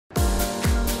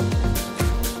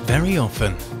Very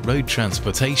often, road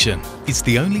transportation is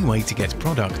the only way to get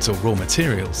products or raw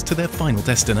materials to their final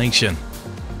destination.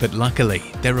 But luckily,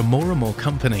 there are more and more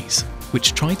companies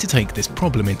which try to take this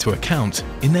problem into account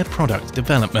in their product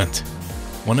development.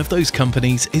 One of those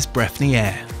companies is Breffni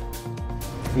Air.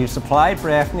 We've supplied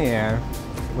Breffni Air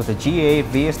with a GA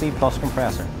VSD Plus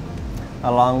compressor,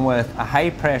 along with a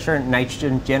high-pressure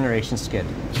nitrogen generation skid.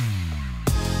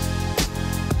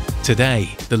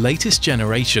 Today, the latest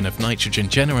generation of nitrogen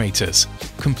generators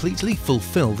completely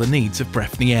fulfill the needs of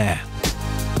Breffni Air.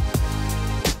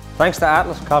 Thanks to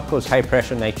Atlas Copco's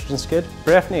high-pressure nitrogen skid,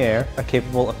 Breffni Air are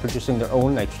capable of producing their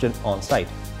own nitrogen on-site,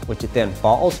 which it then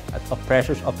bottles at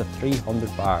pressures up to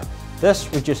 300 bar. This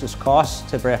reduces costs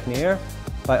to Breffni Air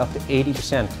by up to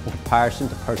 80% in comparison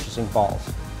to purchasing bottles.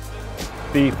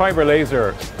 The fibre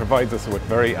laser provides us with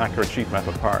very accurate sheet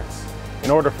metal parts. In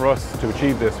order for us to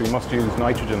achieve this, we must use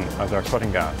nitrogen as our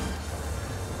cutting gas.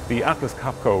 The Atlas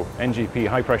Copco NGP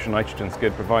high-pressure nitrogen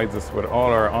skid provides us with all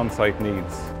our on-site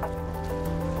needs.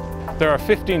 There are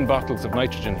 15 bottles of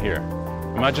nitrogen here.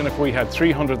 Imagine if we had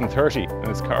 330 in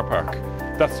this car park.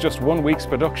 That's just 1 week's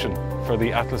production for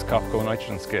the Atlas Copco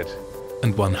nitrogen skid.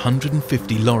 And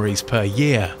 150 lorries per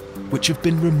year, which have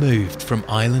been removed from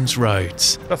Ireland's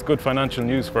roads. That's good financial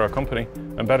news for our company,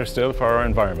 and better still for our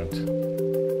environment.